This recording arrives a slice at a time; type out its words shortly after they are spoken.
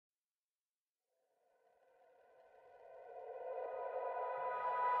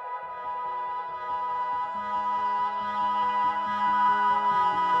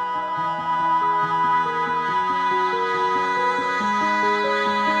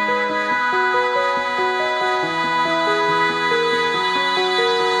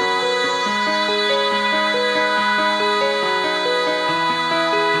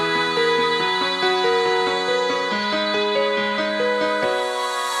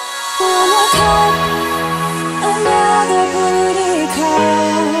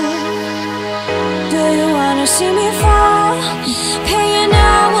see me fall, paying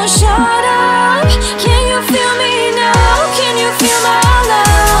now will shut up. Can you feel me now? Can you feel my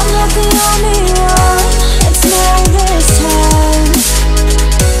love? I'm not the only one, it's now this time.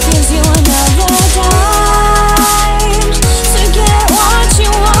 Gives you another dime to get what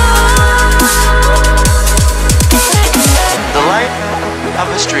you want. The life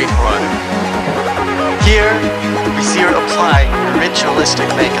of a street runner. Here we see her apply ritualistic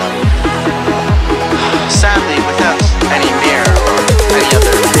makeup, sadly without any mirror or any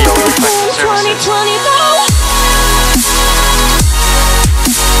other real reflective surfaces. 2020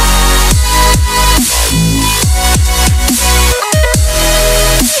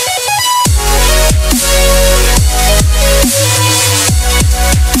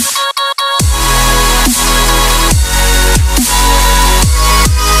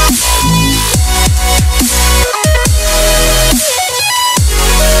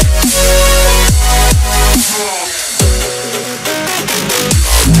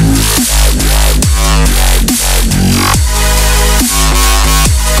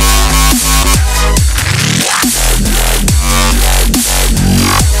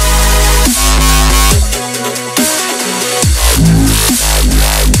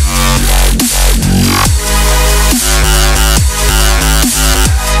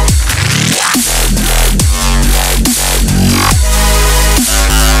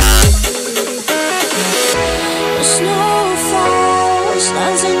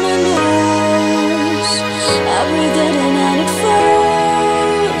 lands in your nose. I breathed it in and it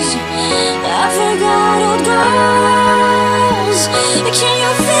froze. I forgot old girls. Can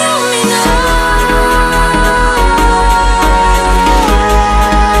you